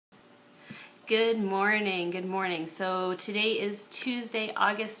Good morning, good morning. So today is Tuesday,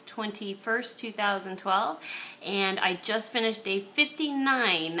 August 21st, 2012, and I just finished day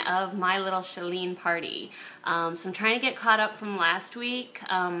 59 of my little ChaLEAN party. So I'm trying to get caught up from last week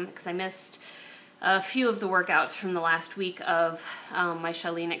because I missed a few of the workouts from the last week of my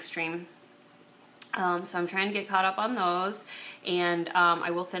ChaLEAN Extreme. So I'm trying to get caught up on those, and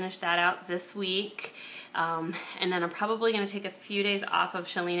I will finish that out this week. And then I'm probably going to take a few days off of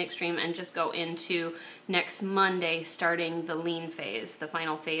ChaLEAN Extreme and just go into next Monday starting the lean phase, the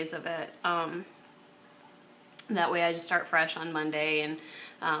final phase of it. That way I just start fresh on Monday, and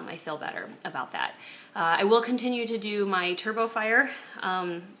I feel better about that. I will continue to do my TurboFire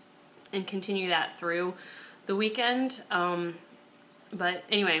and continue that through the weekend. But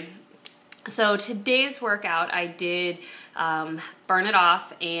anyway, so today's workout I did burn it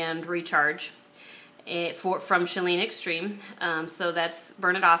off and recharge from ChaLEAN Extreme. So that's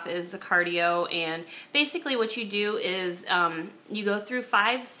burn it off is a cardio, and basically what you do is you go through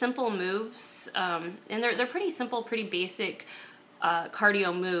 5 simple moves, and they're pretty simple, pretty basic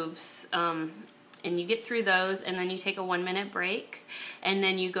cardio moves, and you get through those, and then you take a 1-minute break, and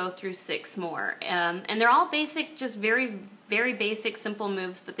then you go through 6 more, and they're all basic, just very basic, simple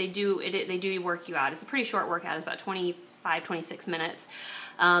moves, but they do work you out. It's a pretty short workout. It's about 25-26 minutes.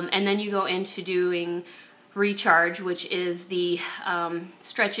 And then you go into doing recharge, which is the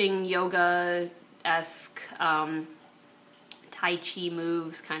stretching, yoga-esque, Tai Chi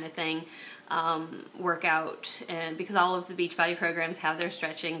moves kind of thing workout, and because all of the Beachbody programs have their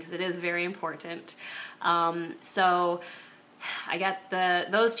stretching, because it is very important. So I got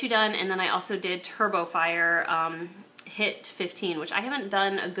those 2 done, and then I also did TurboFire HIIT 15, which I haven't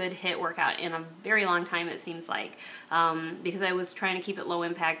done a good HIIT workout in a very long time, it seems like, because I was trying to keep it low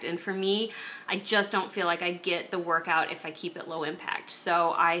impact, and for me, I just don't feel like I get the workout if I keep it low impact.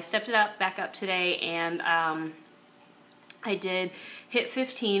 So I stepped it back up today, and I did HIIT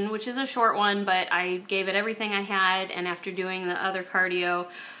 15, which is a short one, but I gave it everything I had, and after doing the other cardio,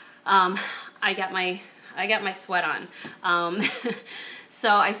 I got my sweat on.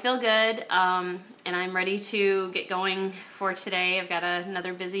 So I feel good, and I'm ready to get going for today. I've got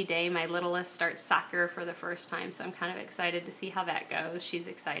another busy day. My littlest starts soccer for the first time, so I'm kind of excited to see how that goes. She's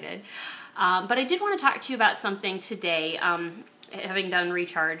excited. But I did want to talk to you about something today. Having done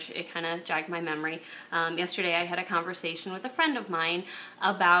recharge, it kind of jogged my memory. Yesterday I had a conversation with a friend of mine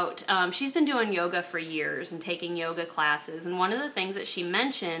about, she's been doing yoga for years and taking yoga classes, and one of the things that she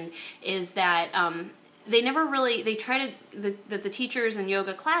mentioned is that the teachers in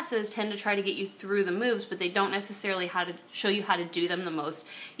yoga classes tend to try to get you through the moves, but they don't necessarily show you how to do them the most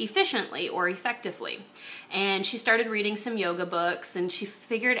efficiently or effectively. And she started reading some yoga books, and she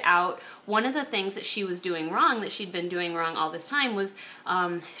figured out one of the things that she was doing wrong, that she'd been doing wrong all this time, was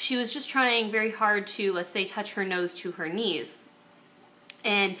she was just trying very hard to, let's say, touch her nose to her knees,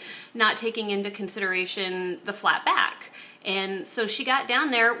 and not taking into consideration the flat back. And so she got down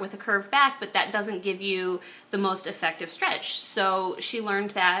there with a curved back, but that doesn't give you the most effective stretch. So she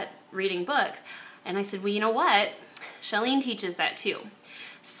learned that reading books. And I said, well, you know what? ChaLEAN teaches that too.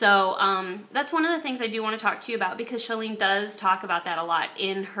 So that's one of the things I do want to talk to you about, because ChaLEAN does talk about that a lot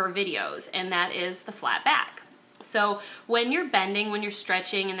in her videos, and that is the flat back. So when you're bending, when you're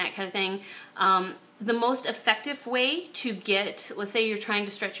stretching and that kind of thing, the most effective way to get, let's say you're trying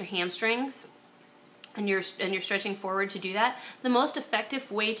to stretch your hamstrings, and you're stretching forward to do that, the most effective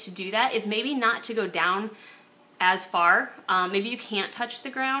way to do that is maybe not to go down as far. Maybe you can't touch the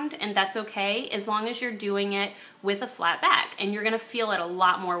ground, and that's okay, as long as you're doing it with a flat back, and you're going to feel it a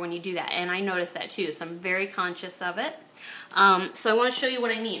lot more when you do that, and I notice that too, so I'm very conscious of it. So I want to show you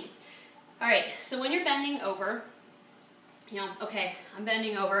what I mean. Alright, so when you're bending over, okay, I'm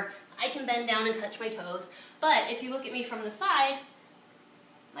bending over, I can bend down and touch my toes, but if you look at me from the side,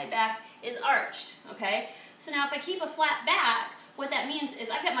 my back is arched, okay? So now if I keep a flat back, what that means is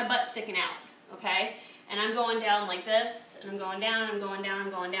I've got my butt sticking out, okay? And I'm going down like this, and I'm going down, I'm going down, I'm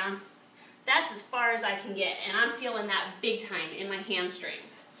going down. That's as far as I can get, and I'm feeling that big time in my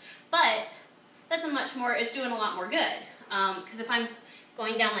hamstrings. But that's it's doing a lot more good, because if I'm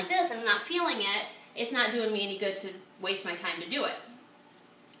going down like this and I'm not feeling it, it's not doing me any good to waste my time to do it.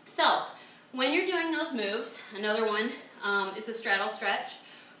 So when you're doing those moves, another one is the straddle stretch,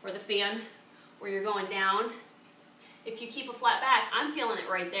 or the fan, where you're going down. If you keep a flat back, I'm feeling it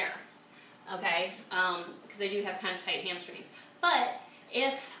right there, okay, because I do have kind of tight hamstrings. But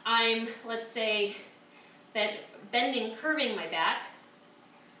if I'm, let's say, curving my back,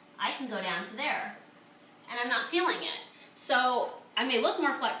 I can go down to there, and I'm not feeling it. So I may look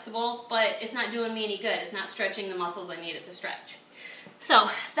more flexible, but it's not doing me any good. It's not stretching the muscles I need it to stretch. So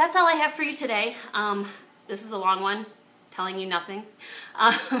that's all I have for you today. This is a long one, telling you nothing.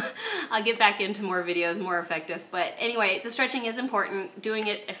 I'll get back into more videos, more effective. But anyway, the stretching is important. Doing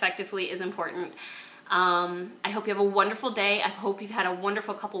it effectively is important. I hope you have a wonderful day. I hope you've had a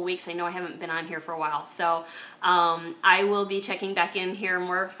wonderful couple weeks. I know I haven't been on here for a while. So I will be checking back in here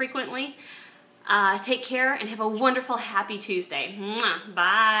more frequently. Take care and have a wonderful, happy Tuesday. Mwah.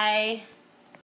 Bye.